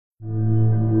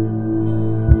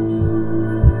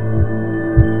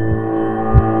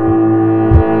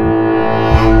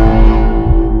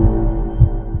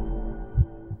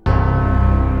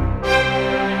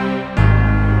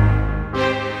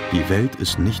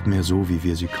ist nicht mehr so, wie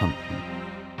wir sie kannten.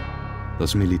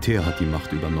 Das Militär hat die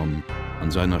Macht übernommen.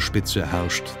 An seiner Spitze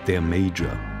herrscht der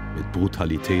Major mit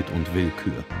Brutalität und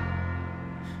Willkür.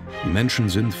 Die Menschen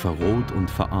sind verroht und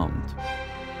verarmt.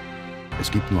 Es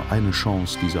gibt nur eine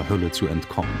Chance, dieser Hölle zu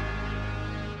entkommen.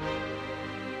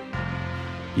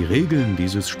 Die Regeln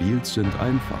dieses Spiels sind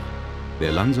einfach.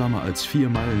 Wer langsamer als 4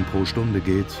 Meilen pro Stunde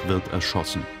geht, wird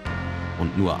erschossen.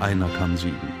 Und nur einer kann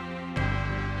siegen.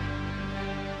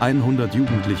 100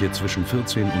 Jugendliche zwischen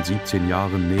 14 und 17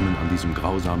 Jahren nehmen an diesem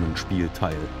grausamen Spiel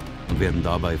teil und werden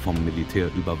dabei vom Militär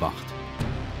überwacht.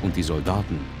 Und die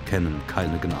Soldaten kennen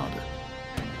keine Gnade.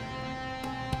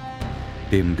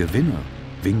 Dem Gewinner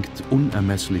winkt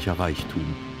unermesslicher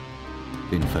Reichtum,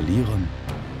 den Verlierern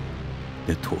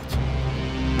der Tod.